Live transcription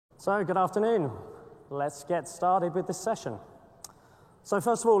So, good afternoon. Let's get started with this session. So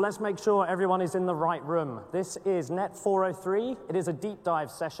first of all, let's make sure everyone is in the right room. This is Net 403. It is a deep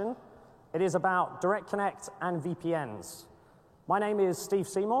dive session. It is about Direct Connect and VPNs. My name is Steve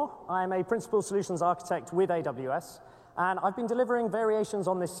Seymour. I am a Principal Solutions Architect with AWS, and I've been delivering variations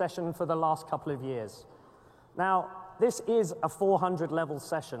on this session for the last couple of years. Now, this is a 400-level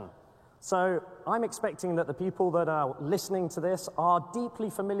session. So I'm expecting that the people that are listening to this are deeply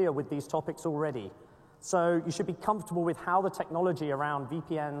familiar with these topics already. So you should be comfortable with how the technology around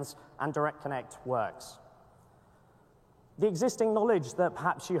VPNs and Direct Connect works. The existing knowledge that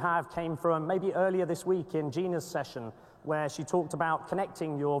perhaps you have came from maybe earlier this week in Gina's session, where she talked about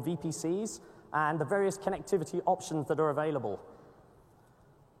connecting your VPCs and the various connectivity options that are available.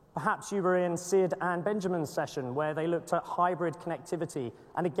 Perhaps you were in Sid and Benjamin's session where they looked at hybrid connectivity,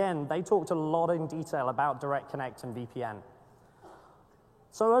 and again, they talked a lot in detail about Direct Connect and VPN.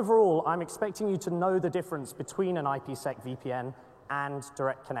 So overall, I'm expecting you to know the difference between an IPsec VPN and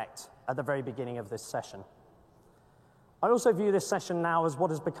Direct Connect at the very beginning of this session. I also view this session now as what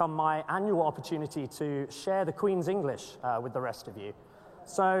has become my annual opportunity to share the Queen's English with the rest of you.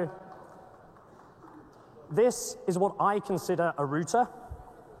 So this is what I consider a router,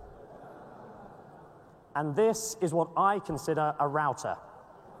 and this is what I consider a router.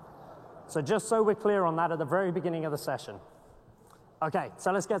 So just so we're clear on that at the very beginning of the session. Okay,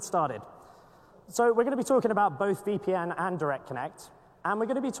 so let's get started. So we're going to be talking about both VPN and Direct Connect, and we're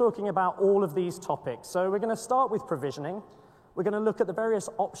going to be talking about all of these topics. So we're going to start with provisioning. We're going to look at the various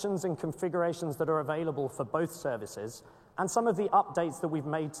options and configurations that are available for both services, and some of the updates that we've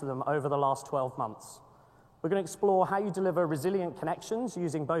made to them over the last 12 months. We're going to explore how you deliver resilient connections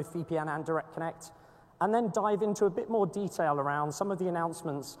using both VPN and Direct Connect, and then dive into a bit more detail around some of the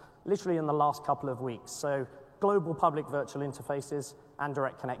announcements literally in the last couple of weeks. So global public virtual interfaces and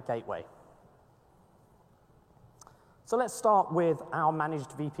Direct Connect Gateway. So let's start with our managed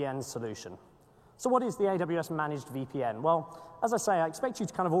VPN solution. So what is the AWS managed VPN? Well, as I say, I expect you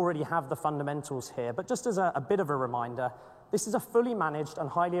to kind of already have the fundamentals here, but just as a bit of a reminder, this is a fully managed and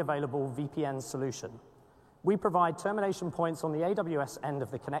highly available VPN solution. We provide termination points on the AWS end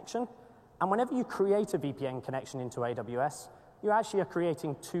of the connection, and whenever you create a VPN connection into AWS, you actually are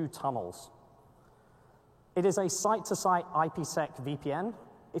creating two tunnels. It is a site-to-site IPsec VPN.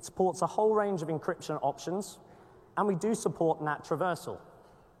 It supports a whole range of encryption options, and we do support NAT traversal.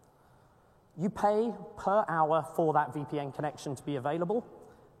 You pay per hour for that VPN connection to be available,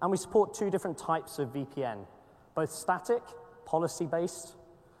 and we support two different types of VPN, both static, policy-based,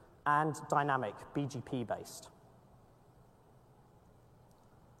 and dynamic, BGP-based.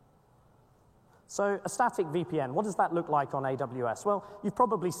 So a static VPN, what does that look like on AWS? Well, you've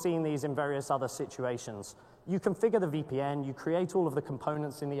probably seen these in various other situations. You configure the VPN, you create all of the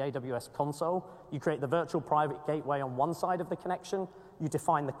components in the AWS console, you create the virtual private gateway on one side of the connection, you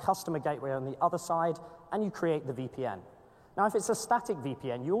define the customer gateway on the other side, and you create the VPN. Now, if it's a static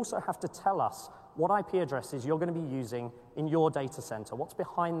VPN, you also have to tell us what IP addresses you're going to be using in your data center, what's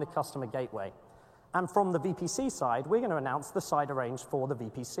behind the customer gateway. And from the VPC side, we're going to announce the CIDR range for the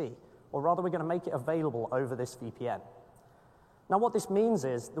VPC. Or rather, we're going to make it available over this VPN. Now, what this means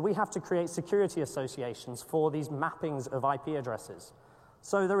is that we have to create security associations for these mappings of IP addresses.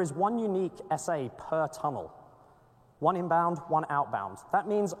 So there is one unique SA per tunnel, one inbound, one outbound. That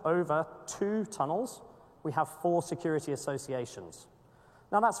means over 2 tunnels, we have 4 security associations.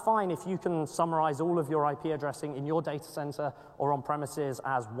 Now, that's fine if you can summarize all of your IP addressing in your data center or on premises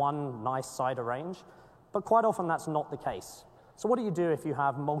as one nice CIDR range, but quite often that's not the case. So what do you do if you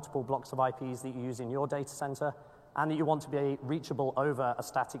have multiple blocks of IPs that you use in your data center and that you want to be reachable over a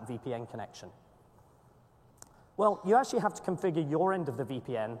static VPN connection? Well, you actually have to configure your end of the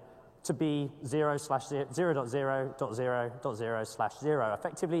VPN to be 0/0.0.0.0/0,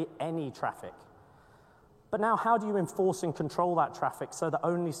 effectively any traffic. But now how do you enforce and control that traffic so that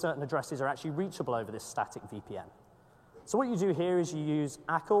only certain addresses are actually reachable over this static VPN? So what you do here is you use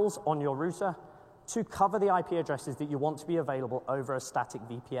ACLs on your router to cover the IP addresses that you want to be available over a static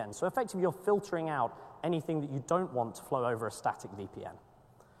VPN. So effectively, you're filtering out anything that you don't want to flow over a static VPN.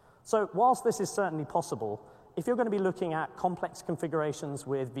 So whilst this is certainly possible, if you're going to be looking at complex configurations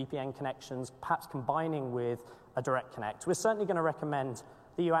with VPN connections, perhaps combining with a Direct Connect, we're certainly going to recommend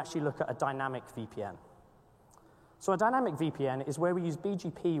that you actually look at a dynamic VPN. So a dynamic VPN is where we use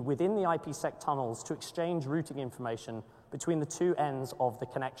BGP within the IPsec tunnels to exchange routing information between the two ends of the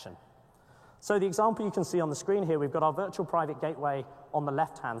connection. So the example you can see on the screen here, we've got our virtual private gateway on the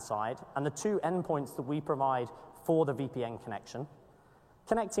left-hand side and the 2 endpoints that we provide for the VPN connection,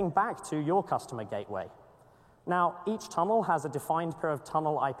 connecting back to your customer gateway. Now, each tunnel has a defined pair of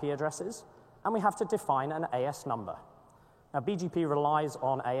tunnel IP addresses, and we have to define an AS number. Now, BGP relies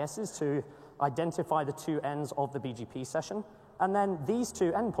on ASs to identify the two ends of the BGP session, and then these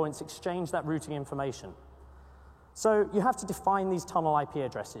two endpoints exchange that routing information. So you have to define these tunnel IP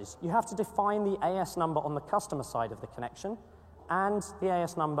addresses. You have to define the AS number on the customer side of the connection and the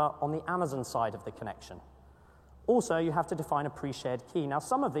AS number on the Amazon side of the connection. Also, you have to define a pre-shared key. Now,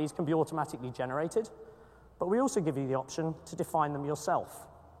 some of these can be automatically generated, but we also give you the option to define them yourself.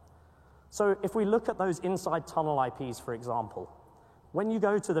 So if we look at those inside tunnel IPs, for example, when you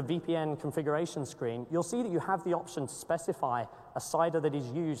go to the VPN configuration screen, you'll see that you have the option to specify a CIDR that is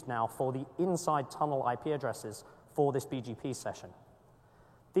used now for the inside tunnel IP addresses for this BGP session.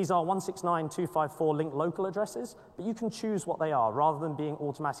 These are 169.254 linked local addresses, but you can choose what they are rather than being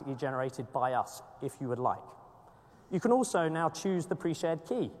automatically generated by us if you would like. You can also now choose the pre-shared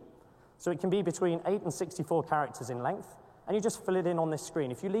key. So it can be between 8 and 64 characters in length, and you just fill it in on this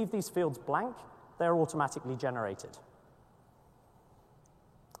screen. If you leave these fields blank, they're automatically generated.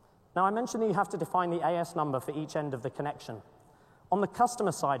 Now, I mentioned that you have to define the AS number for each end of the connection. On the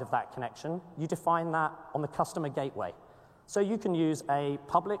customer side of that connection, you define that on the customer gateway. So you can use a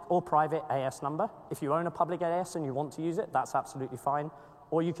public or private AS number. If you own a public AS and you want to use it, that's absolutely fine.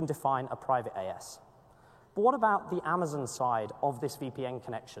 Or you can define a private AS. But what about the Amazon side of this VPN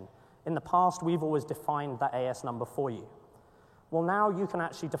connection? In the past, we've always defined that AS number for you. Well, now you can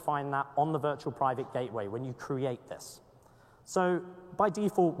actually define that on the virtual private gateway when you create this. So by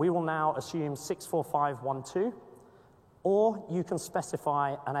default, we will now assume 64512, or you can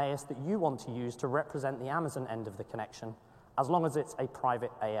specify an AS that you want to use to represent the Amazon end of the connection, as long as it's a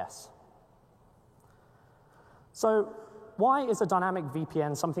private AS. So why is a dynamic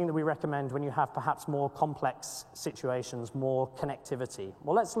VPN something that we recommend when you have perhaps more complex situations, more connectivity?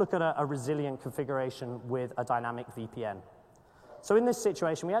 Well, let's look at a resilient configuration with a dynamic VPN. So in this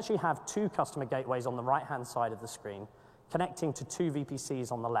situation, we actually have two customer gateways on the right-hand side of the screen, connecting to two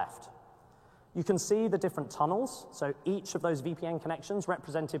VPCs on the left. You can see the different tunnels, so each of those VPN connections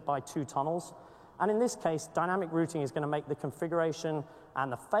represented by two tunnels. And in this case, dynamic routing is going to make the configuration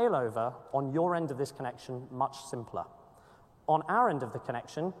and the failover on your end of this connection much simpler. On our end of the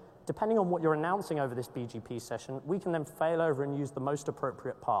connection, depending on what you're announcing over this BGP session, we can then fail over and use the most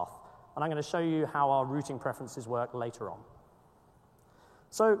appropriate path. And I'm going to show you how our routing preferences work later on.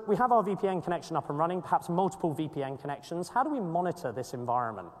 So we have our VPN connection up and running, perhaps multiple VPN connections. How do we monitor this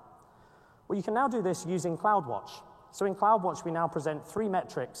environment? Well, you can now do this using CloudWatch. So in CloudWatch, we now present 3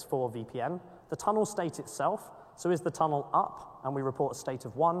 metrics for VPN. The tunnel state itself, so is the tunnel up, and we report a state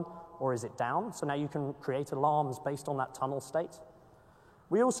of 1, or is it down? So now you can create alarms based on that tunnel state.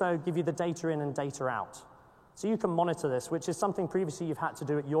 We also give you the data in and data out. So you can monitor this, which is something previously you've had to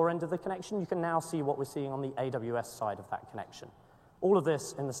do at your end of the connection. You can now see what we're seeing on the AWS side of that connection. All of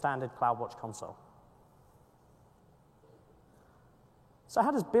this in the standard CloudWatch console. So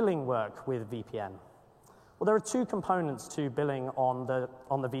how does billing work with VPN? Well, there are 2 components to billing on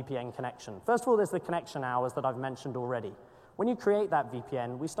the VPN connection. First of all, there's the connection hours that I've mentioned already. When you create that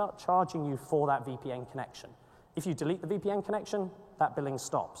VPN, we start charging you for that VPN connection. If you delete the VPN connection, that billing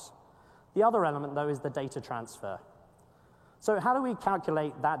stops. The other element, though, is the data transfer. So how do we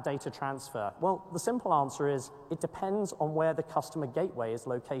calculate that data transfer? Well, the simple answer is it depends on where the customer gateway is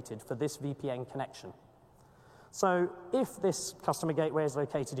located for this VPN connection. So if this customer gateway is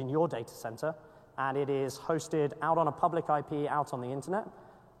located in your data center and it is hosted out on a public IP out on the internet,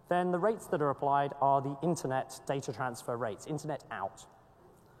 then the rates that are applied are the internet data transfer rates, internet out.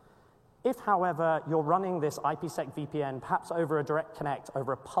 If, however, you're running this IPsec VPN perhaps over a direct connect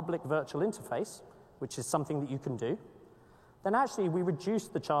over a public virtual interface, which is something that you can do, then actually we reduce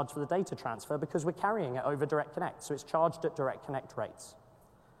the charge for the data transfer because we're carrying it over direct connect, so it's charged at direct connect rates.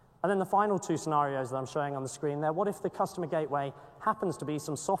 And then the final 2 scenarios that I'm showing on the screen there, what if the customer gateway happens to be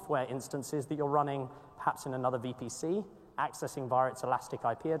some software instances that you're running perhaps in another VPC, accessing via its elastic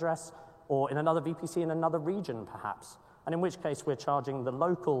IP address, or in another VPC in another region perhaps, and in which case we're charging the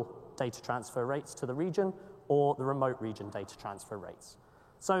local data transfer rates to the region or the remote region data transfer rates.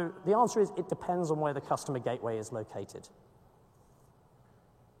 So the answer is it depends on where the customer gateway is located.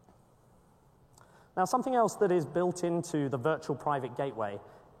 Now, something else that is built into the virtual private gateway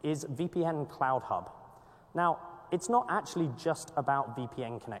is VPN Cloud Hub. Now, it's not actually just about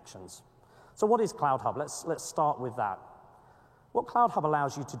VPN connections. So what is Cloud Hub? Let's start with that. What Cloud Hub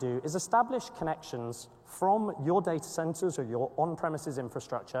allows you to do is establish connections from your data centers or your on-premises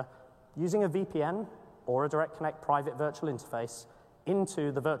infrastructure using a VPN or a Direct Connect private virtual interface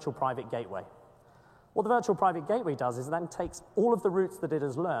into the virtual private gateway. What the virtual private gateway does is then takes all of the routes that it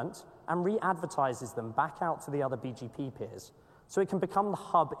has learnt and re-advertises them back out to the other BGP peers, so it can become the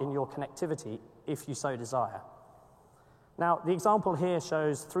hub in your connectivity if you so desire. Now, the example here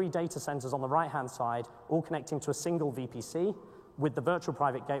shows 3 data centers on the right-hand side, all connecting to a single VPC, with the virtual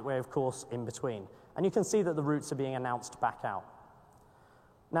private gateway, of course, in between. And you can see that the routes are being announced back out.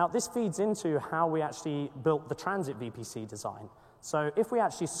 Now, this feeds into how we actually built the transit VPC design. So if we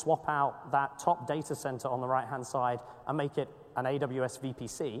actually swap out that top data center on the right-hand side and make it an AWS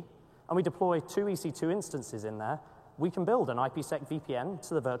VPC, and we deploy 2 EC2 instances in there, we can build an IPsec VPN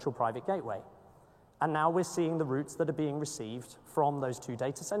to the virtual private gateway. And now we're seeing the routes that are being received from those 2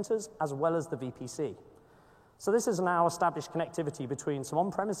 data centers, as well as the VPC. So this is now established connectivity between some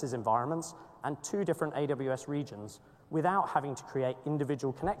on-premises environments and 2 different AWS regions without having to create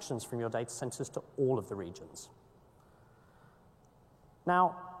individual connections from your data centers to all of the regions.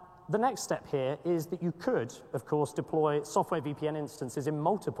 Now, the next step here is that you could, of course, deploy software VPN instances in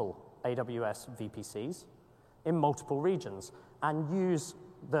multiple AWS VPCs in multiple regions and use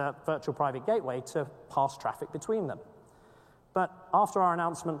the virtual private gateway to pass traffic between them. But after our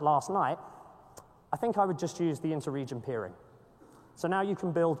announcement last night, I think I would just use the inter-region peering. So now you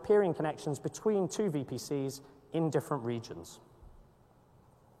can build peering connections between 2 VPCs in different regions.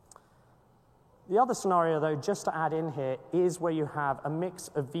 The other scenario, though, just to add in here, is where you have a mix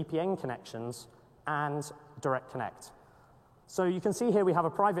of VPN connections and Direct Connect. So you can see here we have a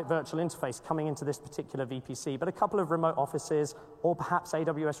private virtual interface coming into this particular VPC, but a couple of remote offices, or perhaps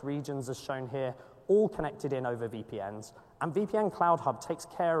AWS regions as shown here, all connected in over VPNs. And VPN Cloud Hub takes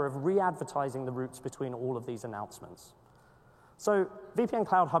care of re-advertising the routes between all of these announcements. So VPN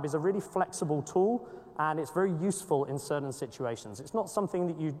Cloud Hub is a really flexible tool, and it's very useful in certain situations. It's not something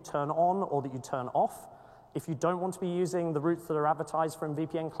that you turn on or that you turn off. If you don't want to be using the routes that are advertised from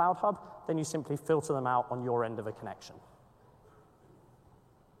VPN Cloud Hub, then you simply filter them out on your end of a connection.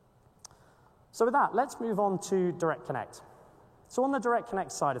 So with that, let's move on to Direct Connect. So on the Direct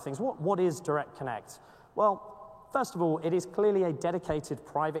Connect side of things, what is Direct Connect? Well, first of all, it is clearly a dedicated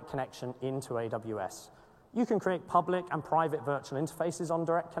private connection into AWS. You can create public and private virtual interfaces on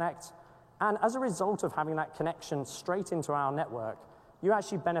Direct Connect, and as a result of having that connection straight into our network, you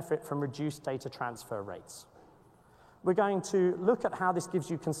actually benefit from reduced data transfer rates. We're going to look at how this gives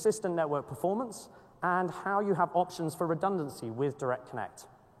you consistent network performance and how you have options for redundancy with Direct Connect.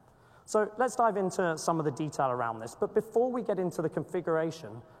 So let's dive into some of the detail around this. But before we get into the configuration,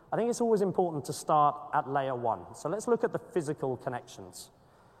 I think it's always important to start at layer 1. So let's look at the physical connections.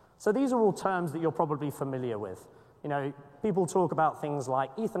 So these are all terms that you're probably familiar with. You know, people talk about things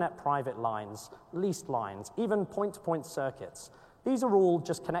like Ethernet private lines, leased lines, even point-to-point circuits. These are all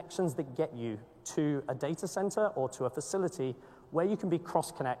just connections that get you to a data center or to a facility where you can be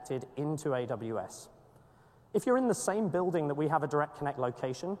cross-connected into AWS. If you're in the same building that we have a Direct Connect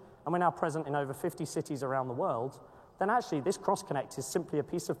location, and we're now present in over 50 cities around the world, then actually this cross-connect is simply a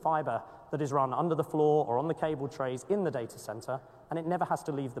piece of fiber that is run under the floor or on the cable trays in the data center, and it never has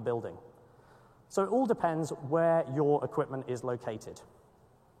to leave the building. So it all depends where your equipment is located.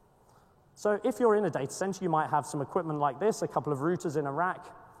 So if you're in a data center, you might have some equipment like this, a couple of routers in a rack,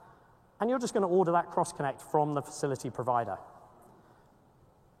 and you're just going to order that cross-connect from the facility provider.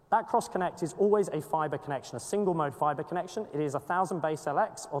 That cross-connect is always a fiber connection, a single-mode fiber connection. It is 1,000 base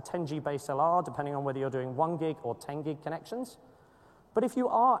LX or 10G base LR, depending on whether you're doing 1 gig or 10 gig connections. But if you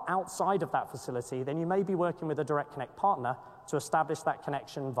are outside of that facility, then you may be working with a Direct Connect partner to establish that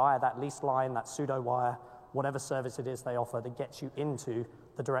connection via that leased line, that pseudo wire, whatever service it is they offer that gets you into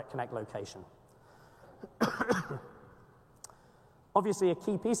the Direct Connect location. Obviously, a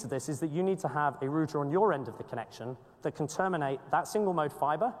key piece of this is that you need to have a router on your end of the connection that can terminate that single-mode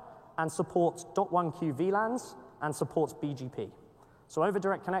fiber and supports .1Q VLANs and supports BGP. So over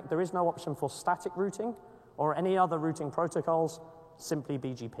Direct Connect, there is no option for static routing or any other routing protocols, simply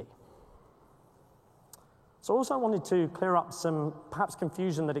BGP. So I also wanted to clear up some perhaps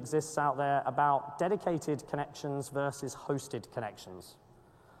confusion that exists out there about dedicated connections versus hosted connections.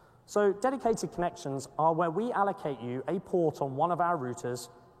 So dedicated connections are where we allocate you a port on one of our routers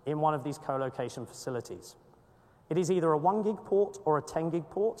in one of these co-location facilities. It is either a 1 gig port or a 10 gig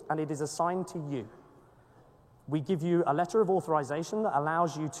port, and it is assigned to you. We give you a letter of authorization that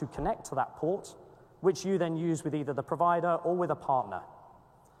allows you to connect to that port, which you then use with either the provider or with a partner.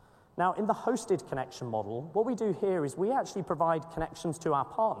 Now, in the hosted connection model, what we do here is we actually provide connections to our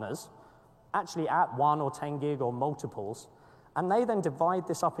partners, actually at 1 or 10 gig or multiples, and they then divide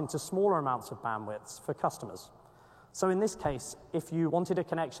this up into smaller amounts of bandwidths for customers. So in this case, if you wanted a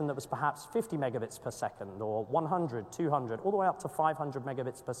connection that was perhaps 50 megabits per second, or 100, 200, all the way up to 500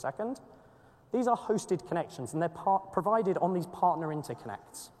 megabits per second, These are hosted connections, and they're provided on these partner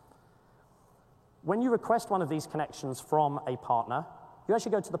interconnects. When you request one of these connections from a partner, you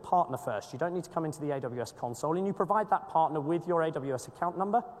actually go to the partner first. You don't need to come into the AWS console, and you provide that partner with your AWS account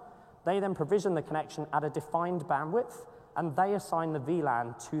number. They then provision the connection at a defined bandwidth, and they assign the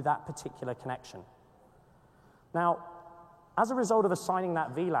VLAN to that particular connection. Now, as a result of assigning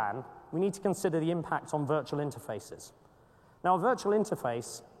that VLAN, we need to consider the impact on virtual interfaces. Now, a virtual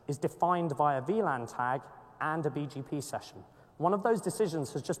interface is defined via a VLAN tag and a BGP session. One of those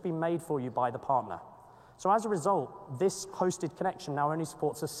decisions has just been made for you by the partner. So as a result, this hosted connection now only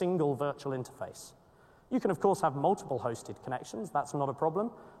supports a single virtual interface. You can, of course, have multiple hosted connections. That's not a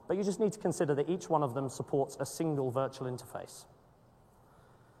problem. But you just need to consider that each one of them supports a single virtual interface.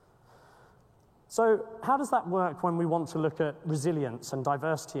 So how does that work when we want to look at resilience and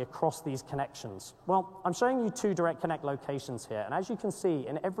diversity across these connections? Well, I'm showing you 2 Direct Connect locations here. And as you can see,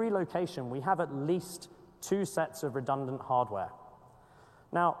 in every location, we have at least 2 sets of redundant hardware.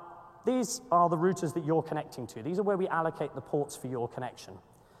 Now, these are the routers that you're connecting to. These are where we allocate the ports for your connection.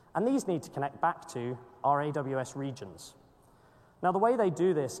 And these need to connect back to our AWS regions. Now, the way they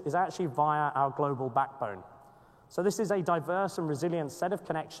do this is actually via our global backbone. So this is a diverse and resilient set of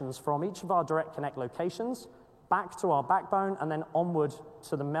connections from each of our Direct Connect locations back to our backbone and then onward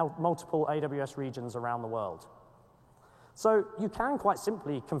to the multiple AWS regions around the world. So you can quite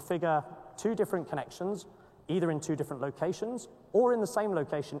simply configure 2 different connections, either in 2 different locations or in the same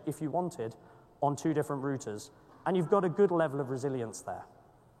location if you wanted on 2 different routers, and you've got a good level of resilience there.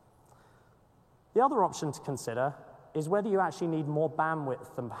 The other option to consider is whether you actually need more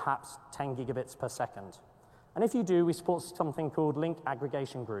bandwidth than perhaps 10 gigabits per second. And if you do, we support something called link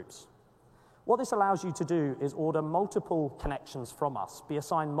aggregation groups. What this allows you to do is order multiple connections from us, be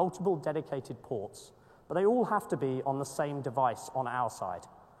assigned multiple dedicated ports, but they all have to be on the same device on our side.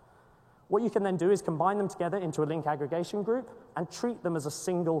 What you can then do is combine them together into a link aggregation group and treat them as a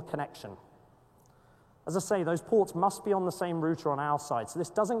single connection. As I say, those ports must be on the same router on our side, so this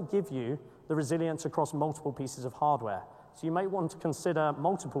doesn't give you the resilience across multiple pieces of hardware. So you may want to consider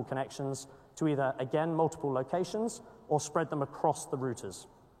multiple connections to either, again, multiple locations or spread them across the routers.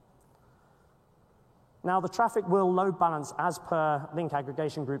 Now, the traffic will load balance as per link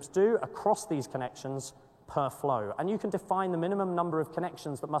aggregation groups do across these connections per flow. And you can define the minimum number of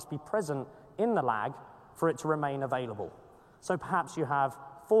connections that must be present in the lag for it to remain available. So perhaps you have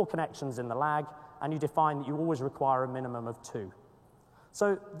 4 connections in the lag, and you define that you always require a minimum of 2.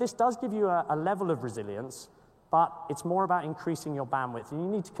 So this does give you a level of resilience, but it's more about increasing your bandwidth, and you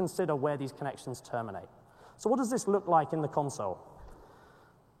need to consider where these connections terminate. So what does this look like in the console?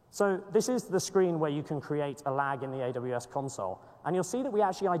 So this is the screen where you can create a lag in the AWS console, and you'll see that we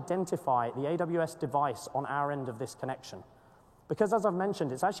actually identify the AWS device on our end of this connection. Because as I've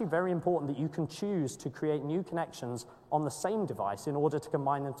mentioned, it's actually very important that you can choose to create new connections on the same device in order to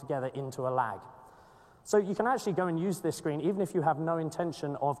combine them together into a lag. So you can actually go and use this screen, even if you have no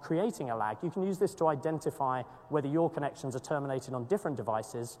intention of creating a lag. You can use this to identify whether your connections are terminated on different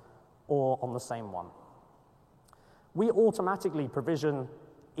devices or on the same one. We automatically provision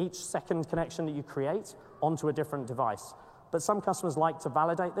each second connection that you create onto a different device. But some customers like to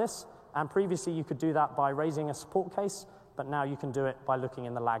validate this, and previously you could do that by raising a support case, but now you can do it by looking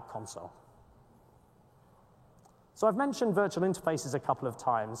in the lag console. So I've mentioned virtual interfaces a couple of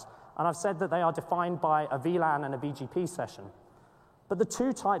times, and I've said that they are defined by a VLAN and a BGP session. But the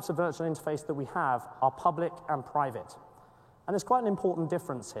 2 types of virtual interface that we have are public and private. And there's quite an important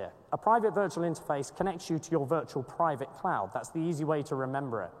difference here. A private virtual interface connects you to your virtual private cloud. That's the easy way to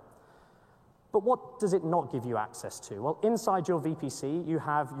remember it. But what does it not give you access to? Well, inside your VPC, you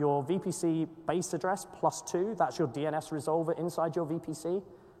have your VPC base address +2. That's your DNS resolver inside your VPC.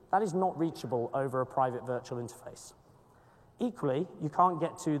 That is not reachable over a private virtual interface. Equally, you can't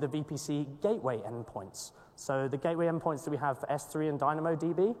get to the VPC gateway endpoints. So the gateway endpoints that we have for S3 and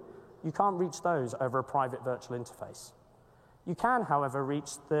DynamoDB, you can't reach those over a private virtual interface. You can, however,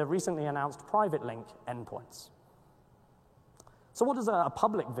 reach the recently announced private link endpoints. So what does a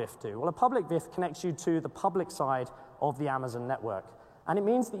public VIF do? Well, a public VIF connects you to the public side of the Amazon network, and it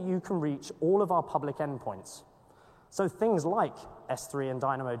means that you can reach all of our public endpoints. So things like S3 and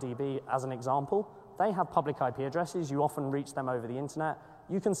DynamoDB, as an example, they have public IP addresses. You often reach them over the internet.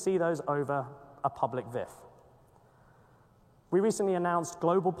 You can see those over a public VIF. We recently announced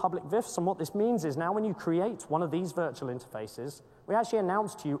global public VIFs, and what this means is now when you create one of these virtual interfaces, we actually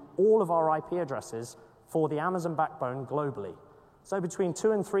announce to you all of our IP addresses for the Amazon backbone globally. So between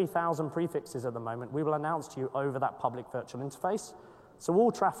 2,000 and 3,000 prefixes at the moment, we will announce to you over that public virtual interface. So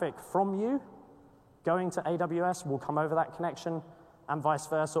all traffic from you going to AWS will come over that connection, and vice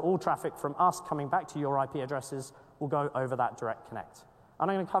versa. All traffic from us coming back to your IP addresses will go over that direct connect. And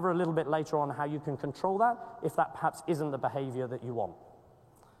I'm going to cover a little bit later on how you can control that if that perhaps isn't the behavior that you want.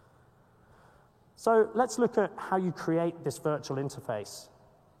 So let's look at how you create this virtual interface.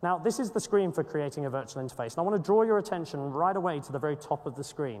 Now, this is the screen for creating a virtual interface. And I want to draw your attention right away to the very top of the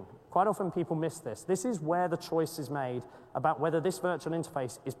screen. Quite often people miss this. This is where the choice is made about whether this virtual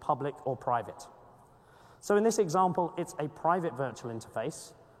interface is public or private. So in this example, it's a private virtual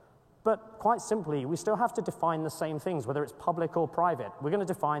interface. But quite simply, we still have to define the same things, whether it's public or private. We're going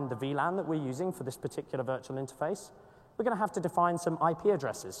to define the VLAN that we're using for this particular virtual interface. We're going to have to define some IP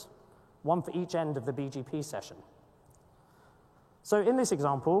addresses, one for each end of the BGP session. So in this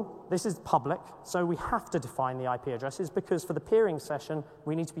example, this is public, so we have to define the IP addresses because for the peering session,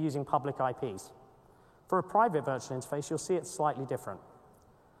 we need to be using public IPs. For a private virtual interface, you'll see it's slightly different.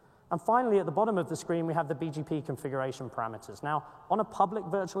 And finally, at the bottom of the screen, we have the BGP configuration parameters. Now, on a public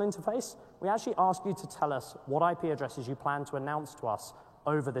virtual interface, we actually ask you to tell us what IP addresses you plan to announce to us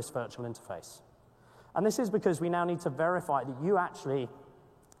over this virtual interface. And this is because we now need to verify that you actually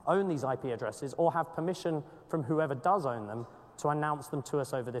own these IP addresses or have permission from whoever does own them to announce them to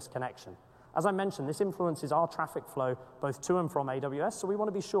us over this connection. As I mentioned, this influences our traffic flow both to and from AWS, so we want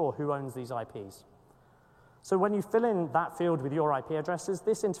to be sure who owns these IPs. So when you fill in that field with your IP addresses,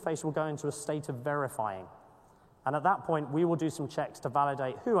 this interface will go into a state of verifying. And at that point, we will do some checks to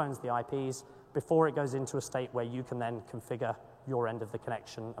validate who owns the IPs before it goes into a state where you can then configure your end of the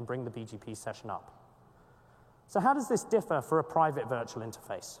connection and bring the BGP session up. So how does this differ for a private virtual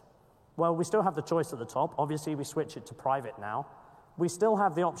interface? Well, we still have the choice at the top. Obviously, we switch it to private now. We still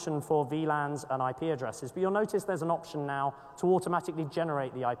have the option for VLANs and IP addresses, but you'll notice there's an option now to automatically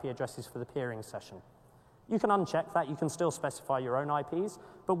generate the IP addresses for the peering session. You can uncheck that. You can still specify your own IPs,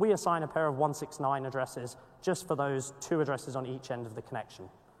 but we assign a pair of 169 addresses just for those 2 addresses on each end of the connection.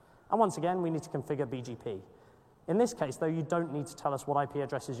 And once again, we need to configure BGP. In this case, though, you don't need to tell us what IP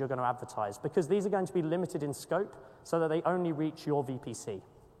addresses you're going to advertise because these are going to be limited in scope so that they only reach your VPC.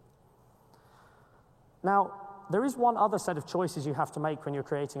 Now, there is one other set of choices you have to make when you're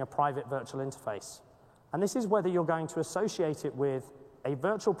creating a private virtual interface. And this is whether you're going to associate it with a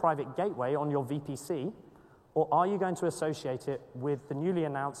virtual private gateway on your VPC, or are you going to associate it with the newly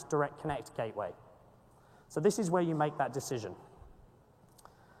announced Direct Connect gateway? So this is where you make that decision.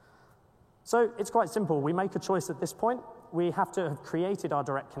 So it's quite simple. We make a choice at this point. We have to have created our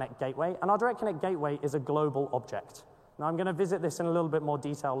Direct Connect gateway, and our Direct Connect gateway is a global object. Now, I'm going to visit this in a little bit more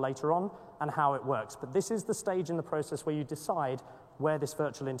detail later on and how it works, but this is the stage in the process where you decide where this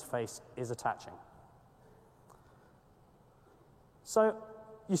virtual interface is attaching. So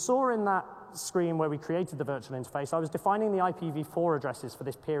you saw in that screen where we created the virtual interface, I was defining the IPv4 addresses for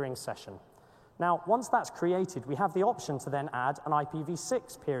this peering session. Now, once that's created, we have the option to then add an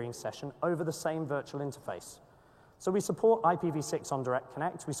IPv6 peering session over the same virtual interface. So we support IPv6 on Direct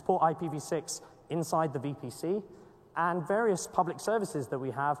Connect, we support IPv6 inside the VPC, and various public services that we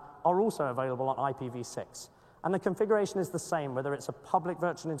have are also available on IPv6. And the configuration is the same, whether it's a public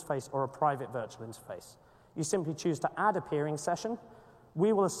virtual interface or a private virtual interface. You simply choose to add a peering session.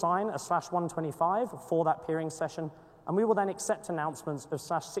 We will assign a /125 for that peering session, and we will then accept announcements of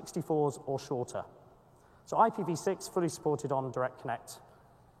 /64s or shorter. So IPv6 fully supported on Direct Connect.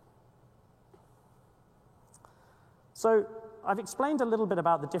 So I've explained a little bit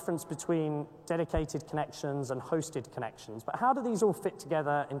about the difference between dedicated connections and hosted connections, but how do these all fit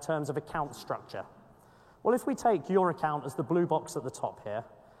together in terms of account structure? Well, if we take your account as the blue box at the top here,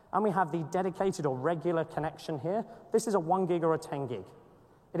 and we have the dedicated or regular connection here, this is a 1 gig or a 10 gig.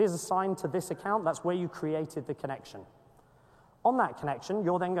 It is assigned to this account. That's where you created the connection. On that connection,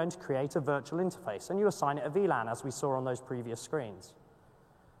 you're then going to create a virtual interface, and you assign it a VLAN, as we saw on those previous screens.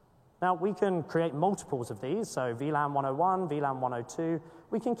 Now, we can create multiples of these, so VLAN 101, VLAN 102.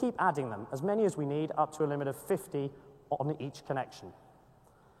 We can keep adding them, as many as we need, up to a limit of 50 on each connection.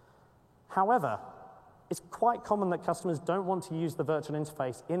 However, it's quite common that customers don't want to use the virtual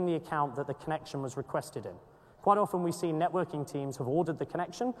interface in the account that the connection was requested in. Quite often we see networking teams have ordered the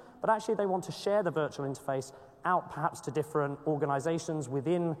connection, but actually they want to share the virtual interface out perhaps to different organizations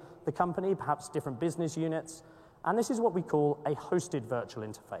within the company, perhaps different business units, and this is what we call a hosted virtual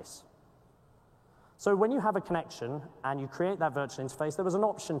interface. So when you have a connection and you create that virtual interface, there was an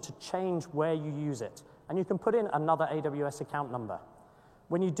option to change where you use it, and you can put in another AWS account number.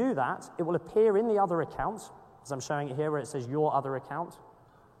 When you do that, it will appear in the other account, as I'm showing it here where it says your other account.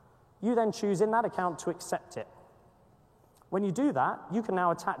 You then choose in that account to accept it. When you do that, you can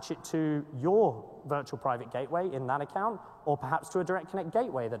now attach it to your virtual private gateway in that account, or perhaps to a Direct Connect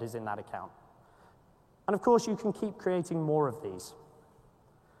gateway that is in that account. And of course, you can keep creating more of these.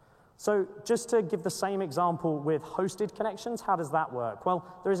 So just to give the same example with hosted connections, how does that work? Well,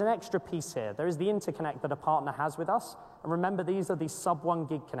 there is an extra piece here. There is the interconnect that a partner has with us. And remember, these are the sub 1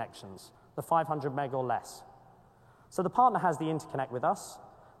 gig connections, the 500 meg or less. So the partner has the interconnect with us.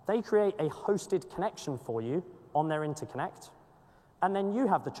 They create a hosted connection for you on their interconnect. And then you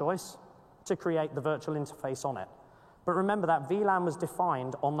have the choice to create the virtual interface on it. But remember that VLAN was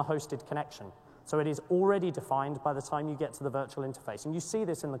defined on the hosted connection. So it is already defined by the time you get to the virtual interface. And you see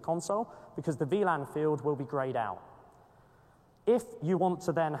this in the console because the VLAN field will be grayed out. If you want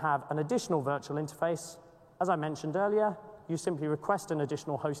to then have an additional virtual interface, as I mentioned earlier, you simply request an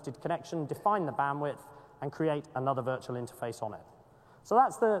additional hosted connection, define the bandwidth, and create another virtual interface on it. So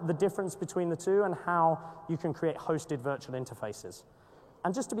that's the difference between the two and how you can create hosted virtual interfaces.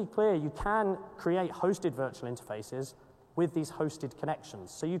 And just to be clear, you can create hosted virtual interfaces with these hosted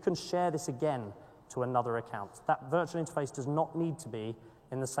connections. So you can share this again to another account. That virtual interface does not need to be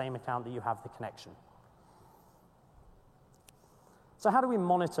in the same account that you have the connection. So how do we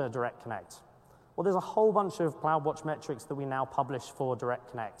monitor Direct Connect? Well, there's a whole bunch of CloudWatch metrics that we now publish for Direct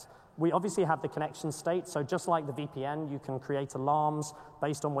Connect. We obviously have the connection state, so just like the VPN, you can create alarms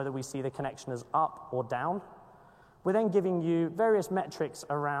based on whether we see the connection as up or down. We're then giving you various metrics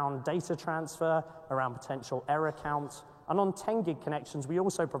around data transfer, around potential error count, and on 10 gig connections, we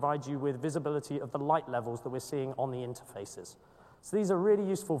also provide you with visibility of the light levels that we're seeing on the interfaces. So these are really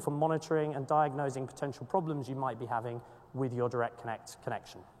useful for monitoring and diagnosing potential problems you might be having with your Direct Connect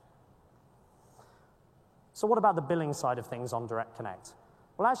connection. So what about the billing side of things on Direct Connect?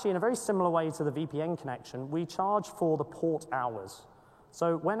 Well, actually, in a very similar way to the VPN connection, we charge for the port hours.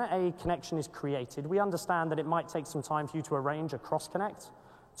 So when a connection is created, we understand that it might take some time for you to arrange a cross-connect,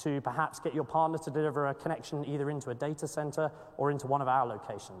 to perhaps get your partner to deliver a connection either into a data center or into one of our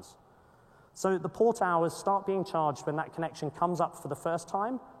locations. So the port hours start being charged when that connection comes up for the first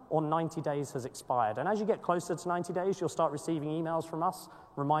time or 90 days has expired. And as you get closer to 90 days, you'll start receiving emails from us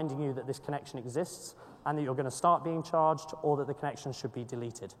reminding you that this connection exists and that you're going to start being charged or that the connection should be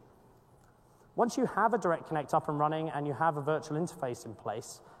deleted. Once you have a Direct Connect up and running and you have a virtual interface in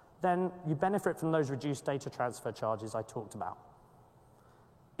place, then you benefit from those reduced data transfer charges I talked about.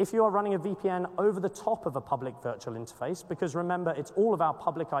 If you are running a VPN over the top of a public virtual interface, because remember, it's all of our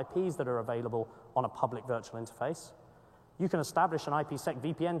public IPs that are available on a public virtual interface, you can establish an IPsec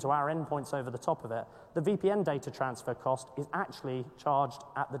VPN to our endpoints over the top of it. The VPN data transfer cost is actually charged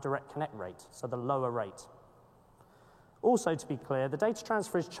at the Direct Connect rate, so the lower rate. Also, to be clear, the data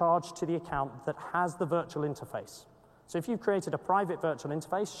transfer is charged to the account that has the virtual interface. So if you've created a private virtual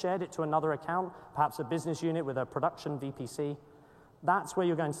interface, shared it to another account, perhaps a business unit with a production VPC, that's where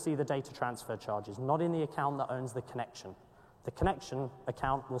you're going to see the data transfer charges, not in the account that owns the connection. The connection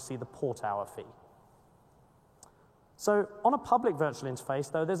account will see the port hour fee. So on a public virtual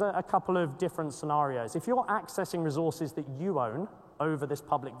interface, though, there's a couple of different scenarios. If you're accessing resources that you own over this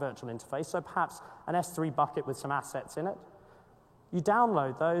public virtual interface, so perhaps an S3 bucket with some assets in it, you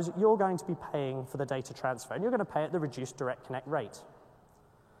download those, you're going to be paying for the data transfer, and you're going to pay at the reduced Direct Connect rate.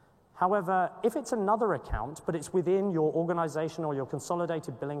 However, if it's another account, but it's within your organization or your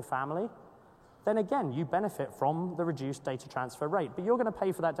consolidated billing family, then again, you benefit from the reduced data transfer rate, but you're going to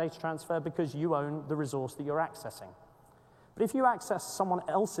pay for that data transfer because you own the resource that you're accessing. But if you access someone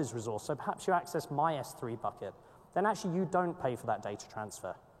else's resource, so perhaps you access my S3 bucket, then actually you don't pay for that data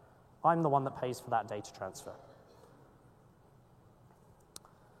transfer. I'm the one that pays for that data transfer.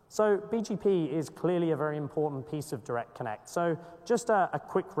 So BGP is clearly a very important piece of Direct Connect. So just a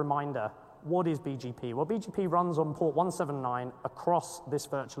quick reminder, what is BGP? Well, BGP runs on port 179 across this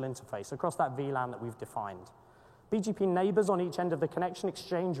virtual interface, across that VLAN that we've defined. BGP neighbors on each end of the connection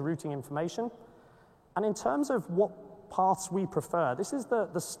exchange routing information. And in terms of what paths we prefer, this is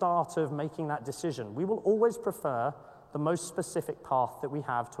the start of making that decision. We will always prefer the most specific path that we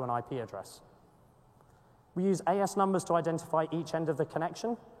have to an IP address. We use AS numbers to identify each end of the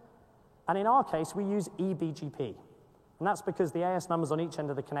connection. And in our case, we use eBGP. And that's because the AS numbers on each end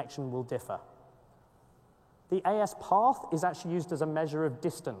of the connection will differ. The AS path is actually used as a measure of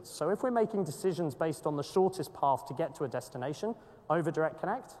distance. So if we're making decisions based on the shortest path to get to a destination over Direct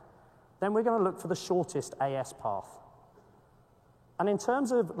Connect, then we're going to look for the shortest AS path. And in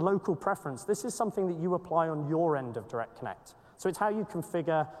terms of local preference, this is something that you apply on your end of Direct Connect. So it's how you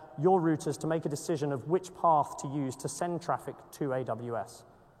configure your routers to make a decision of which path to use to send traffic to AWS.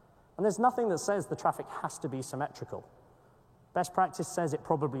 And there's nothing that says the traffic has to be symmetrical. Best practice says it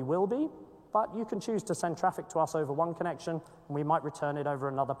probably will be, but you can choose to send traffic to us over one connection, and we might return it over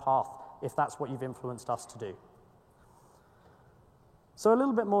another path if that's what you've influenced us to do. So a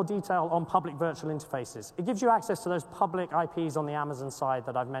little bit more detail on public virtual interfaces. It gives you access to those public IPs on the Amazon side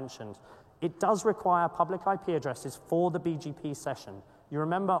that I've mentioned. It does require public IP addresses for the BGP session. You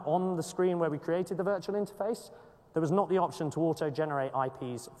remember on the screen where we created the virtual interface, there was not the option to auto-generate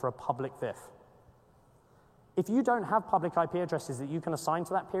IPs for a public VIF. If you don't have public IP addresses that you can assign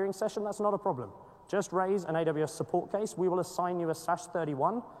to that peering session, that's not a problem. Just raise an AWS support case. We will assign you a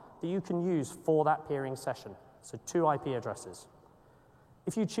 /31 that you can use for that peering session. So 2 IP addresses.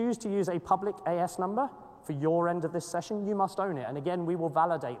 If you choose to use a public AS number for your end of this session, you must own it. And again, we will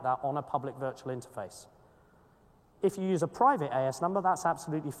validate that on a public virtual interface. If you use a private AS number, that's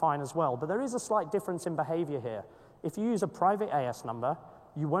absolutely fine as well. But there is a slight difference in behavior here. If you use a private AS number,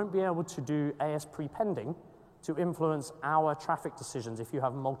 you won't be able to do AS prepending to influence our traffic decisions if you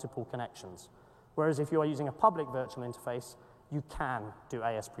have multiple connections. Whereas if you are using a public virtual interface, you can do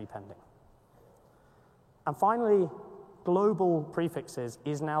AS prepending. And finally, global prefixes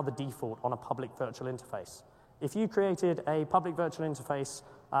is now the default on a public virtual interface. If you created a public virtual interface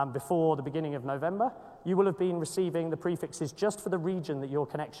before the beginning of November, you will have been receiving the prefixes just for the region that your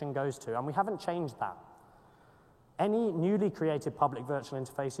connection goes to, and we haven't changed that. Any newly created public virtual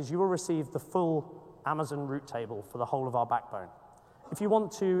interfaces, you will receive the full Amazon route table for the whole of our backbone. If you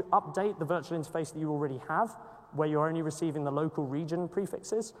want to update the virtual interface that you already have, where you're only receiving the local region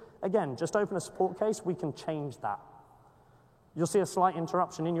prefixes, again, just open a support case, we can change that. You'll see a slight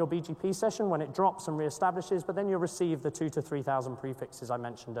interruption in your BGP session when it drops and reestablishes, but then you'll receive the 2,000 to 3,000 prefixes I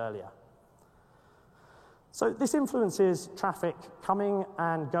mentioned earlier. So this influences traffic coming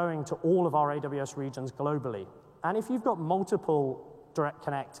and going to all of our AWS regions globally. And if you've got multiple direct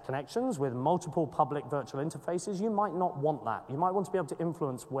connect connections with multiple public virtual interfaces, you might not want that. You might want to be able to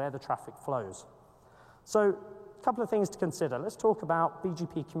influence where the traffic flows. So a couple of things to consider. Let's talk about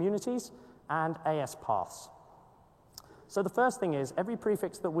BGP communities and AS paths. So the first thing is, every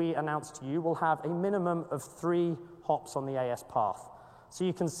prefix that we announce to you will have a minimum of 3 hops on the AS path. So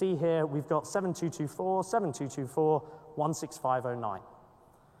you can see here we've got 7224, 7224, 16509.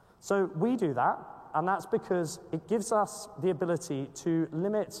 So we do that, and that's because it gives us the ability to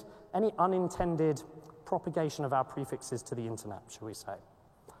limit any unintended propagation of our prefixes to the internet, shall we say.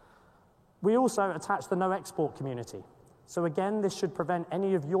 We also attach the no export community. So again, this should prevent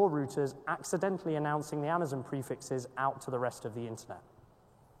any of your routers accidentally announcing the Amazon prefixes out to the rest of the internet.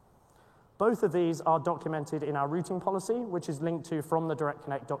 Both of these are documented in our routing policy, which is linked to from the Direct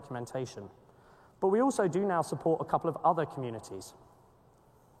Connect documentation. But we also do now support a couple of other communities.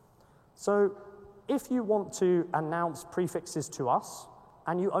 So if you want to announce prefixes to us,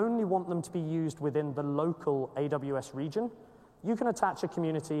 and you only want them to be used within the local AWS region, you can attach a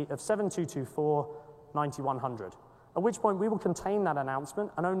community of 7224, 9100. At which point we will contain that announcement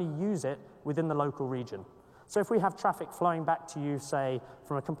and only use it within the local region. So if we have traffic flowing back to you, say,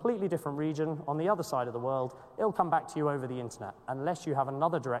 from a completely different region on the other side of the world, it'll come back to you over the internet, unless you have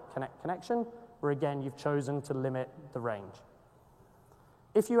another direct connect connection, where again, you've chosen to limit the range.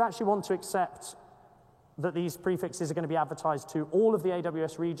 If you actually want to accept that these prefixes are going to be advertised to all of the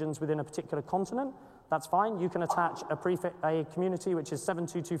AWS regions within a particular continent, that's fine. You can attach a community which is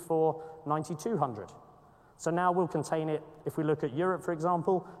 7224, 9200. So now we'll contain it, if we look at Europe, for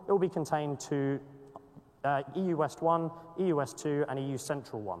example, it will be contained to EU West 1, EU West 2, and EU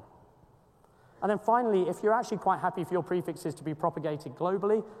Central 1. And then finally, if you're actually quite happy for your prefixes to be propagated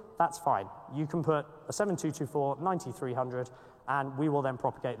globally, that's fine. You can put a 7224, 9300, and we will then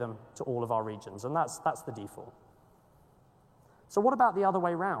propagate them to all of our regions. And that's the default. So what about the other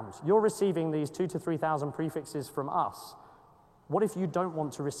way around? You're receiving these 2,000 to 3,000 prefixes from us. What if you don't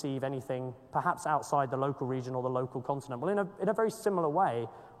want to receive anything perhaps outside the local region or the local continent? Well, in a very similar way,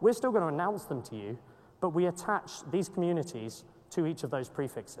 we're still going to announce them to you, but we attach these communities to each of those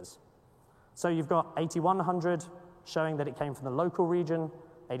prefixes. So you've got 8100 showing that it came from the local region,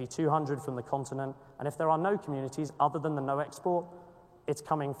 8200 from the continent, and if there are no communities other than the no export, it's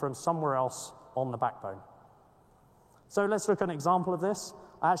coming from somewhere else on the backbone. So let's look at an example of this.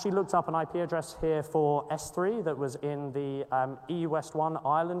 I actually looked up an IP address here for S3 that was in the EU West 1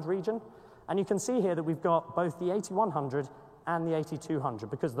 Ireland region. And you can see here that we've got both the 8100 and the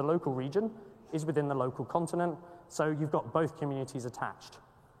 8200 because the local region is within the local continent. So you've got both communities attached.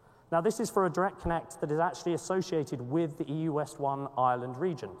 Now this is for a direct connect that is actually associated with the EU West 1 Ireland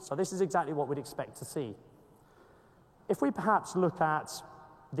region. So this is exactly what we'd expect to see. If we perhaps look at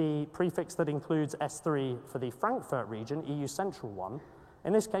the prefix that includes S3 for the Frankfurt region, EU Central 1,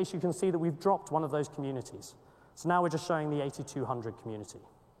 in this case, you can see that we've dropped one of those communities. So now we're just showing the 8200 community.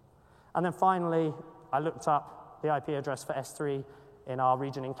 And then finally, I looked up the IP address for S3 in our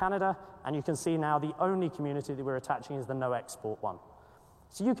region in Canada, and you can see now the only community that we're attaching is the no export one.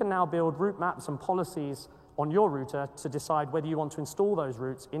 So you can now build route maps and policies on your router to decide whether you want to install those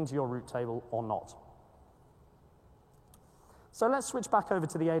routes into your route table or not. So let's switch back over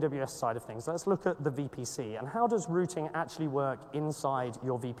to the AWS side of things. Let's look at the VPC, and how does routing actually work inside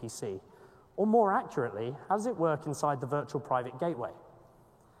your VPC? Or more accurately, how does it work inside the virtual private gateway?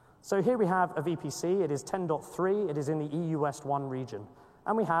 So here we have a VPC. It is 10.3. It is in the EU West 1 region.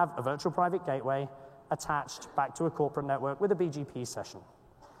 And we have a virtual private gateway attached back to a corporate network with a BGP session.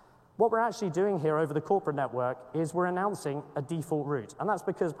 What we're actually doing here over the corporate network is we're announcing a default route. And that's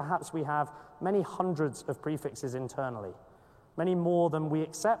because perhaps we have many hundreds of prefixes internally, many more than we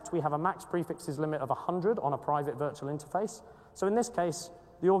accept. We have a max prefixes limit of 100 on a private virtual interface. So in this case,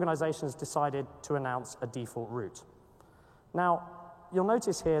 the organization has decided to announce a default route. Now, you'll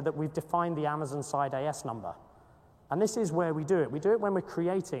notice here that we've defined the Amazon side AS number. And this is where we do it. We do it when we're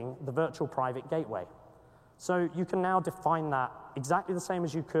creating the virtual private gateway. So you can now define that exactly the same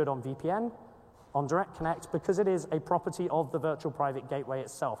as you could on VPN, on Direct Connect, because it is a property of the virtual private gateway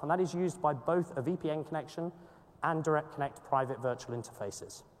itself. And that is used by both a VPN connection and Direct Connect private virtual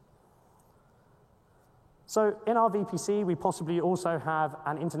interfaces. So in our VPC, we possibly also have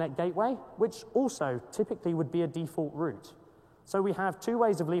an internet gateway, which also typically would be a default route. So we have two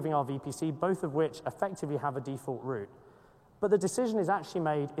ways of leaving our VPC, both of which effectively have a default route. But the decision is actually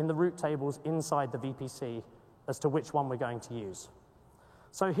made in the route tables inside the VPC as to which one we're going to use.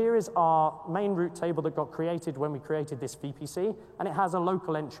 So here is our main route table that got created when we created this VPC, and it has a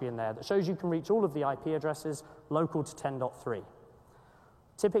local entry in there that shows you can reach all of the IP addresses local to 10.3.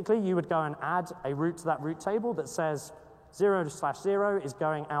 Typically, you would go and add a route to that route table that says 0/0 is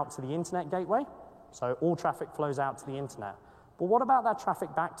going out to the internet gateway, so all traffic flows out to the internet. But what about that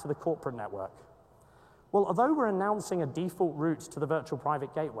traffic back to the corporate network? Well, although we're announcing a default route to the virtual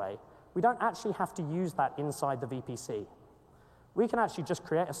private gateway, we don't actually have to use that inside the VPC. We can actually just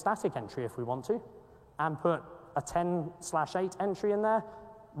create a static entry if we want to, and put a 10/8 entry in there,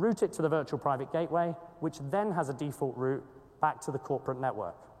 route it to the virtual private gateway, which then has a default route back to the corporate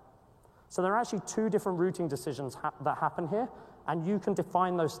network. So there are actually two different routing decisions that happen here, and you can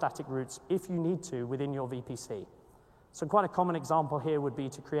define those static routes if you need to within your VPC. So quite a common example here would be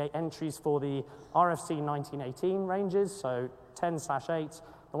to create entries for the RFC 1918 ranges, so 10/8,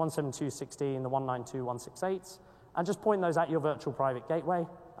 the 172.16, the 192.168, and just point those at your virtual private gateway,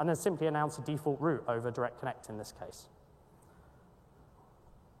 and then simply announce a default route over Direct Connect in this case.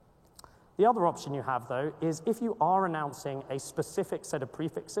 The other option you have, though, is if you are announcing a specific set of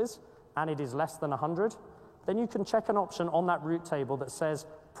prefixes, and it is less than 100, then you can check an option on that route table that says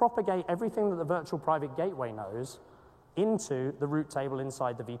propagate everything that the virtual private gateway knows into the route table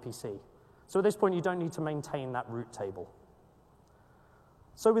inside the VPC. So at this point, you don't need to maintain that route table.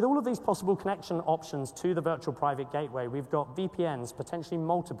 So with all of these possible connection options to the virtual private gateway, we've got VPNs, potentially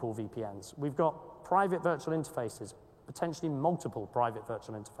multiple VPNs. We've got private virtual interfaces, potentially multiple private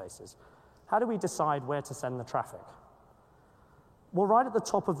virtual interfaces. How do we decide where to send the traffic? Well, right at the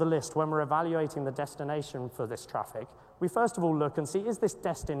top of the list, when we're evaluating the destination for this traffic, we first of all look and see, is this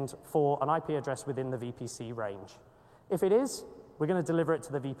destined for an IP address within the VPC range? If it is, we're going to deliver it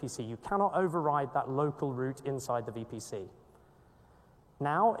to the VPC. You cannot override that local route inside the VPC.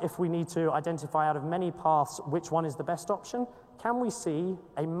 Now, if we need to identify out of many paths which one is the best option, can we see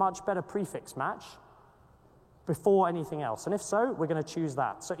a much better prefix match before anything else? And if so, we're going to choose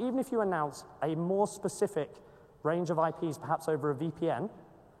that. So even if you announce a more specific range of IPs, perhaps over a VPN,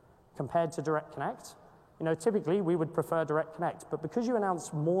 compared to Direct Connect, typically we would prefer Direct Connect. But because you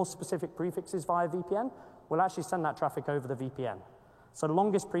announce more specific prefixes via VPN, we'll actually send that traffic over the VPN. So the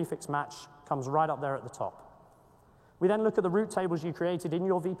longest prefix match comes right up there at the top. We then look at the route tables you created in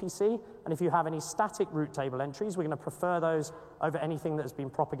your VPC, and if you have any static route table entries, we're going to prefer those over anything that has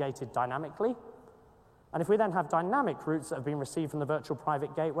been propagated dynamically. And if we then have dynamic routes that have been received from the virtual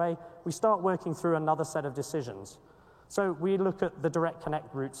private gateway, we start working through another set of decisions. So we look at the Direct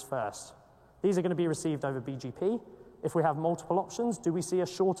Connect routes first. These are going to be received over BGP. If we have multiple options, do we see a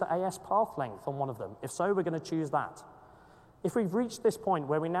shorter AS path length on one of them? If so, we're going to choose that. If we've reached this point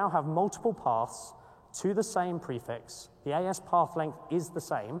where we now have multiple paths to the same prefix, the AS path length is the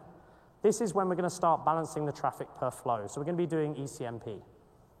same, this is when we're going to start balancing the traffic per flow. So we're going to be doing ECMP.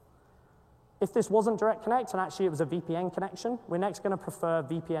 If this wasn't Direct Connect and actually it was a VPN connection, we're next going to prefer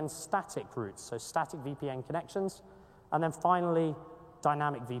VPN static routes, so static VPN connections, and then finally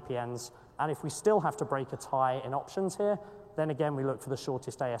dynamic VPNs. And if we still have to break a tie in options here, then again we look for the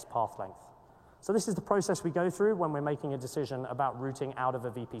shortest AS path length. So this is the process we go through when we're making a decision about routing out of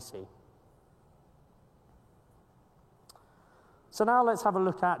a VPC. So now let's have a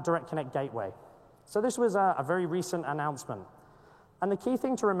look at Direct Connect Gateway. So this was a very recent announcement. And the key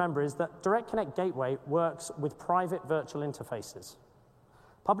thing to remember is that Direct Connect Gateway works with private virtual interfaces.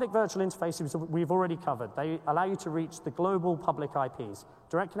 Public virtual interfaces we've already covered. They allow you to reach the global public IPs.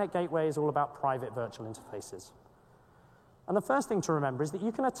 Direct Connect Gateway is all about private virtual interfaces. And the first thing to remember is that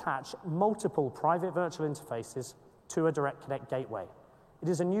you can attach multiple private virtual interfaces to a Direct Connect Gateway. It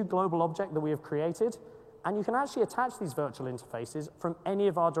is a new global object that we have created, and you can actually attach these virtual interfaces from any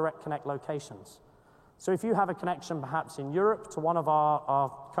of our Direct Connect locations. So if you have a connection perhaps in Europe to one of our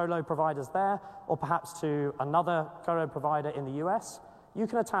colo providers there, or perhaps to another colo provider in the US, you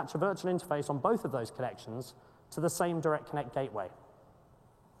can attach a virtual interface on both of those connections to the same Direct Connect Gateway.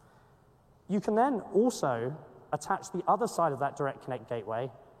 You can then also attach the other side of that Direct Connect Gateway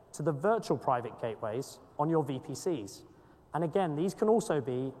to the virtual private gateways on your VPCs. And again, these can also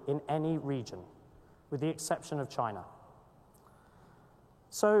be in any region, with the exception of China.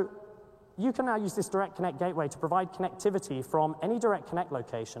 So you can now use this Direct Connect Gateway to provide connectivity from any Direct Connect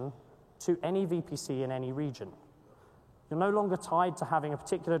location to any VPC in any region. You're no longer tied to having a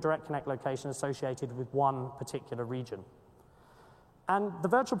particular Direct Connect location associated with one particular region. And the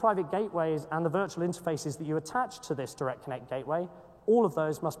virtual private gateways and the virtual interfaces that you attach to this Direct Connect Gateway, all of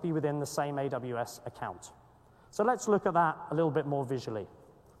those must be within the same AWS account. So let's look at that a little bit more visually.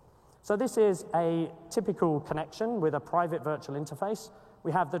 So this is a typical connection with a private virtual interface.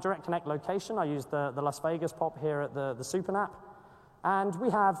 We have the Direct Connect location. I used the Las Vegas POP here at the SuperNAP. And we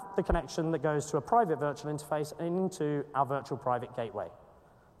have the connection that goes to a private virtual interface and into our virtual private gateway.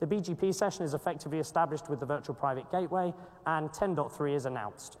 The BGP session is effectively established with the virtual private gateway, and 10.3 is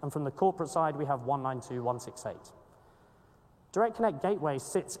announced. And from the corporate side, we have 192.168. Direct Connect Gateway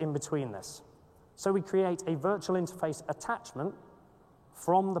sits in between this. So we create a virtual interface attachment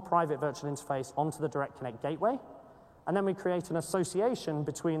from the private virtual interface onto the Direct Connect Gateway, and then we create an association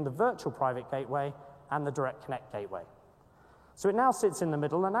between the virtual private gateway and the Direct Connect Gateway. So it now sits in the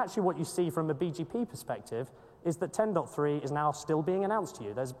middle, and actually what you see from a BGP perspective is that 10.3 is now still being announced to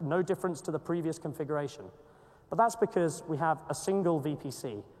you. There's no difference to the previous configuration. But that's because we have a single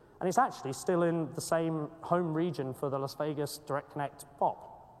VPC, and it's actually still in the same home region for the Las Vegas Direct Connect POP.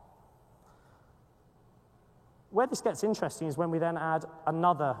 Where this gets interesting is when we then add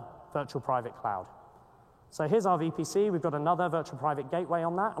another virtual private cloud. So here's our VPC. We've got another virtual private gateway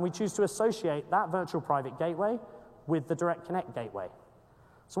on that, and we choose to associate that virtual private gateway with the Direct Connect Gateway.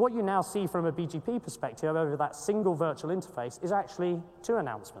 So what you now see from a BGP perspective over that single virtual interface is actually two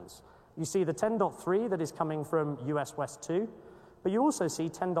announcements. You see the 10.3 that is coming from US West 2, but you also see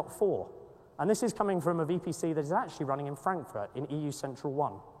 10.4. And this is coming from a VPC that is actually running in Frankfurt in EU Central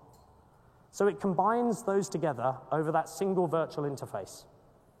 1. So it combines those together over that single virtual interface.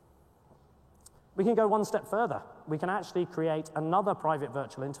 We can go one step further. We can actually create another private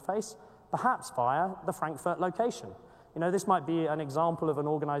virtual interface, perhaps via the Frankfurt location. You know, this might be an example of an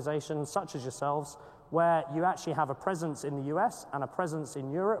organization such as yourselves where you actually have a presence in the US and a presence in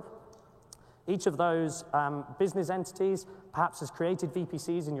Europe. Each of those business entities perhaps has created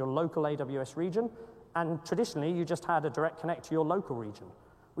VPCs in your local AWS region, and traditionally you just had a direct connect to your local region.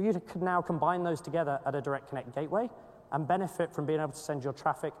 Well, you could now combine those together at a Direct Connect Gateway and benefit from being able to send your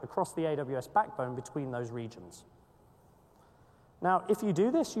traffic across the AWS backbone between those regions. Now, if you do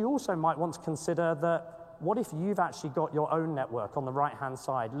this, you also might want to consider that what if you've actually got your own network on the right-hand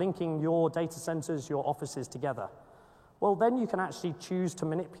side, linking your data centers, your offices together? Well, then you can actually choose to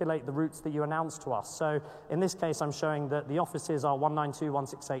manipulate the routes that you announce to us. So in this case, I'm showing that the offices are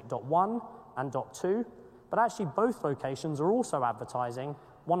 192.168.1 and .2, but actually both locations are also advertising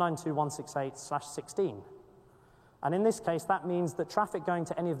 192.168/16. And in this case, that means that traffic going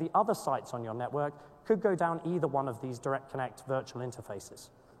to any of the other sites on your network could go down either one of these Direct Connect virtual interfaces.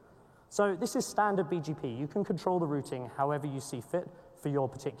 So this is standard BGP. You can control the routing however you see fit for your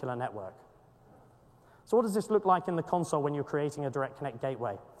particular network. So what does this look like in the console when you're creating a Direct Connect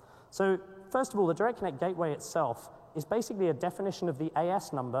gateway? So first of all, the Direct Connect gateway itself is basically a definition of the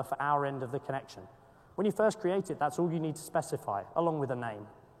AS number for our end of the connection. When you first create it, that's all you need to specify, along with a name.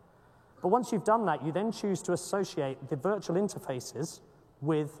 But once you've done that, you then choose to associate the virtual interfaces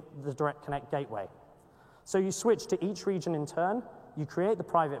with the Direct Connect gateway. So you switch to each region in turn, you create the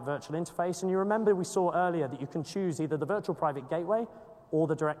private virtual interface, and you remember we saw earlier that you can choose either the virtual private gateway or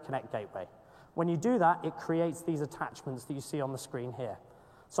the Direct Connect gateway. When you do that, it creates these attachments that you see on the screen here.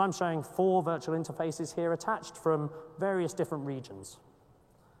 So I'm showing 4 virtual interfaces here attached from various different regions.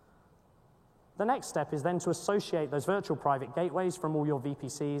 The next step is then to associate those virtual private gateways from all your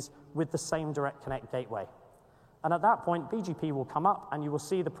VPCs with the same Direct Connect gateway. And at that point, BGP will come up, and you will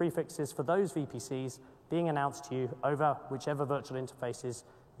see the prefixes for those VPCs being announced to you over whichever virtual interfaces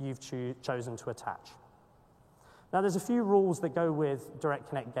you've chosen to attach. Now, there's a few rules that go with Direct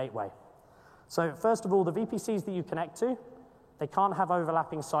Connect Gateway. So first of all, the VPCs that you connect to, they can't have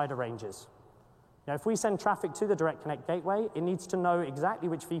overlapping CIDR ranges. Now, if we send traffic to the Direct Connect Gateway, it needs to know exactly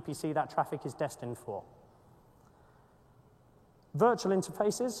which VPC that traffic is destined for. Virtual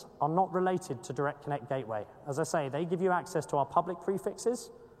interfaces are not related to Direct Connect Gateway. As I say, they give you access to our public prefixes.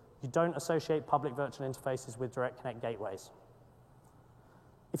 You don't associate public virtual interfaces with Direct Connect gateways.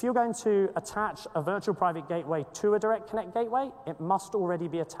 If you're going to attach a virtual private gateway to a Direct Connect gateway, it must already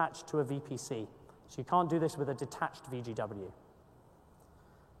be attached to a VPC. So you can't do this with a detached VGW.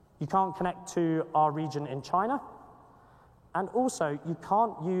 You can't connect to our region in China. And also, you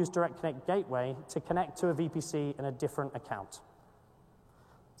can't use Direct Connect Gateway to connect to a VPC in a different account.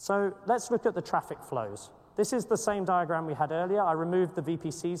 So let's look at the traffic flows. This is the same diagram we had earlier. I removed the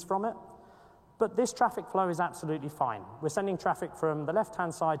VPCs from it. But this traffic flow is absolutely fine. We're sending traffic from the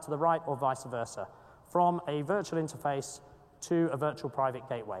left-hand side to the right or vice versa, from a virtual interface to a virtual private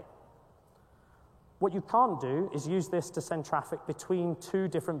gateway. What you can't do is use this to send traffic between two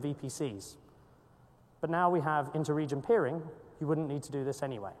different VPCs. But now we have inter-region peering, you wouldn't need to do this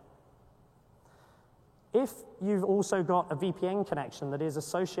anyway. If you've also got a VPN connection that is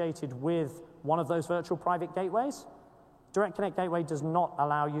associated with one of those virtual private gateways, Direct Connect Gateway does not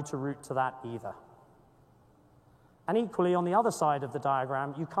allow you to route to that either. And equally, on the other side of the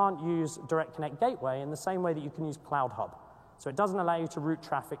diagram, you can't use Direct Connect Gateway in the same way that you can use Cloud Hub. So it doesn't allow you to route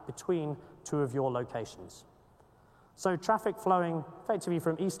traffic between two of your locations. So traffic flowing effectively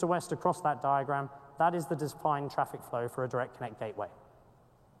from east to west across that diagram, that is the defined traffic flow for a Direct Connect Gateway.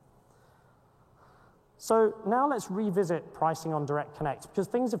 So now let's revisit pricing on Direct Connect, because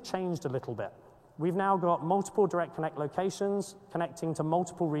things have changed a little bit. We've now got multiple Direct Connect locations connecting to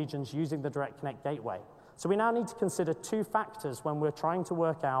multiple regions using the Direct Connect Gateway. So we now need to consider two factors when we're trying to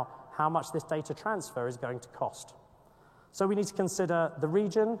work out how much this data transfer is going to cost. So we need to consider the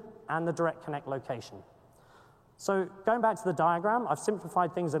region and the Direct Connect location. So going back to the diagram, I've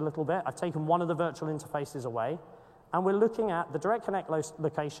simplified things a little bit. I've taken one of the virtual interfaces away, and we're looking at the Direct Connect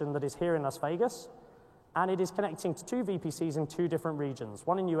location that is here in Las Vegas, and it is connecting to two VPCs in two different regions,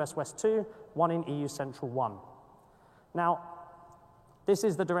 one in US West 2, one in EU Central 1. Now, this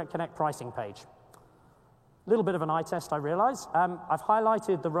is the Direct Connect pricing page. A little bit of an eye test, I realize. I've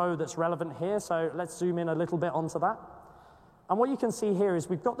highlighted the row that's relevant here, so let's zoom in a little bit onto that. And what you can see here is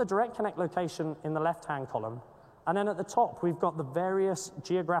we've got the Direct Connect location in the left-hand column, and then at the top, we've got the various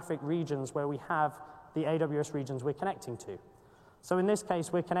geographic regions where we have the AWS regions we're connecting to. So in this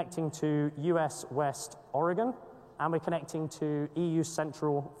case, we're connecting to US West Oregon, and we're connecting to EU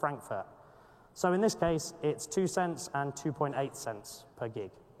Central Frankfurt. So in this case, it's 2 cents and 2.8 cents per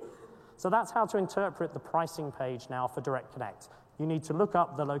gig. So that's how to interpret the pricing page now for Direct Connect. You need to look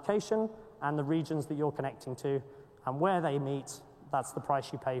up the location and the regions that you're connecting to, and where they meet, that's the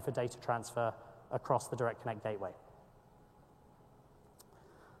price you pay for data transfer across the Direct Connect gateway.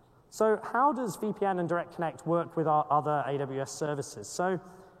 So how does VPN and Direct Connect work with our other AWS services? So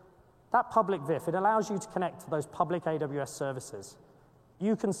that public VIF, it allows you to connect to those public AWS services.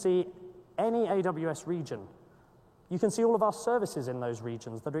 You can see any AWS region. You can see all of our services in those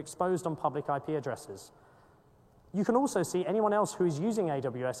regions that are exposed on public IP addresses. You can also see anyone else who is using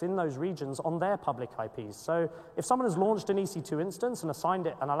AWS in those regions on their public IPs. So if someone has launched an EC2 instance and assigned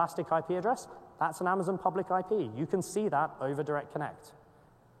it an Elastic IP address, that's an Amazon public IP. You can see that over Direct Connect.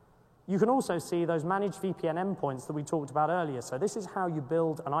 You can also see those managed VPN endpoints that we talked about earlier. So this is how you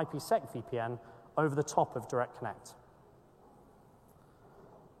build an IPsec VPN over the top of Direct Connect.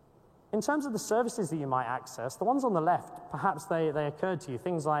 In terms of the services that you might access, the ones on the left, perhaps they occurred to you.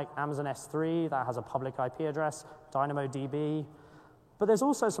 Things like Amazon S3, that has a public IP address, DynamoDB. But there's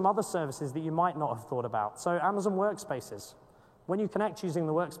also some other services that you might not have thought about. So Amazon Workspaces. When you connect using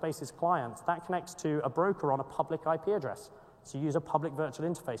the Workspaces client, that connects to a broker on a public IP address. So you use a public virtual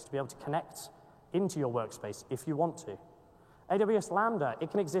interface to be able to connect into your workspace if you want to. AWS Lambda, it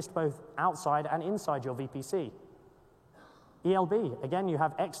can exist both outside and inside your VPC. ELB, again, you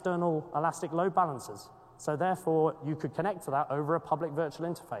have external Elastic load balancers. So therefore, you could connect to that over a public virtual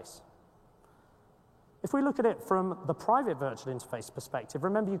interface. If we look at it from the private virtual interface perspective,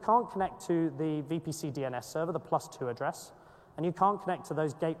 remember you can't connect to the VPC DNS server, the +2 address, and you can't connect to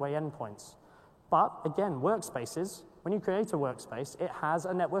those gateway endpoints. But again, workspaces, when you create a workspace, it has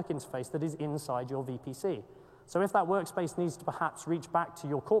a network interface that is inside your VPC. So if that workspace needs to perhaps reach back to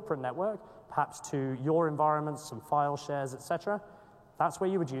your corporate network, perhaps to your environments, some file shares, etc., that's where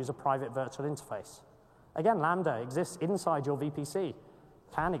you would use a private virtual interface. Again, Lambda exists inside your VPC,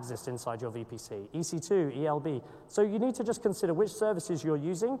 can exist inside your VPC, EC2, ELB. So you need to just consider which services you're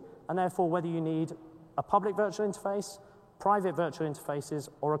using, and therefore whether you need a public virtual interface, private virtual interfaces,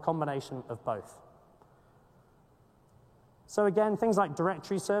 or a combination of both. So again, things like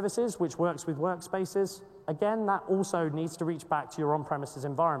directory services, which works with workspaces, again, that also needs to reach back to your on-premises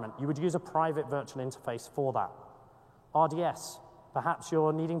environment. You would use a private virtual interface for that. RDS, perhaps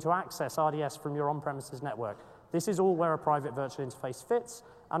you're needing to access RDS from your on-premises network. This is all where a private virtual interface fits,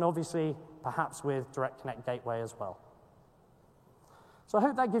 and obviously, perhaps with Direct Connect Gateway as well. So I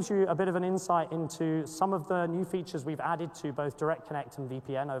hope that gives you a bit of an insight into some of the new features we've added to both Direct Connect and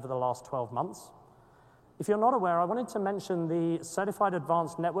VPN over the last 12 months. If you're not aware, I wanted to mention the Certified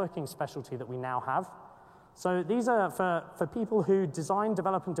Advanced Networking specialty that we now have. So these are for people who design,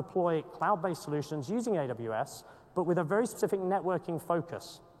 develop, and deploy cloud-based solutions using AWS, but with a very specific networking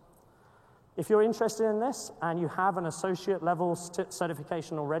focus. If you're interested in this and you have an associate level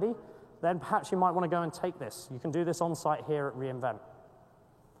certification already, then perhaps you might want to go and take this. You can do this on site here at reInvent.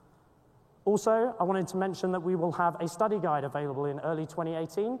 Also, I wanted to mention that we will have a study guide available in early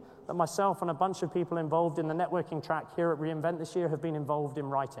 2018 that myself and a bunch of people involved in the networking track here at reInvent this year have been involved in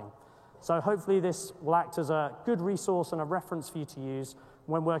writing. So hopefully this will act as a good resource and a reference for you to use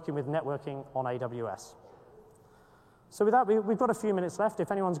when working with networking on AWS. So with that, we've got a few minutes left.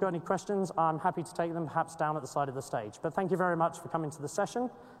 If anyone's got any questions, I'm happy to take them, perhaps down at the side of the stage. But thank you very much for coming to the session,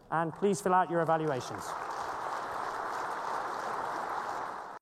 and please fill out your evaluations.